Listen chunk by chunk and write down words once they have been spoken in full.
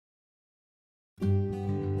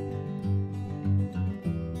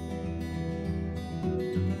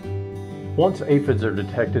Once aphids are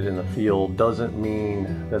detected in the field doesn't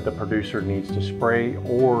mean that the producer needs to spray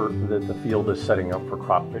or that the field is setting up for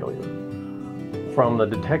crop failure. From the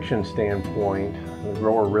detection standpoint, the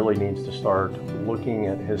grower really needs to start looking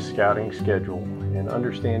at his scouting schedule and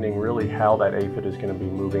understanding really how that aphid is going to be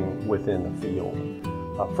moving within the field.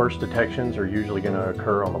 First detections are usually going to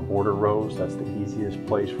occur on the border rows. That's the easiest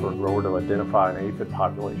place for a grower to identify an aphid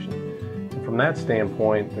population. And from that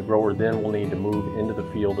standpoint, the grower then will need to move into the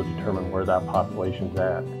field to determine where that population's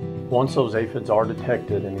at. Once those aphids are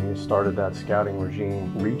detected and he has started that scouting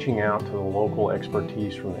regime, reaching out to the local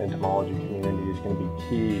expertise from the entomology community is going to be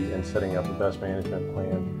key in setting up the best management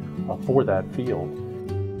plan for that field.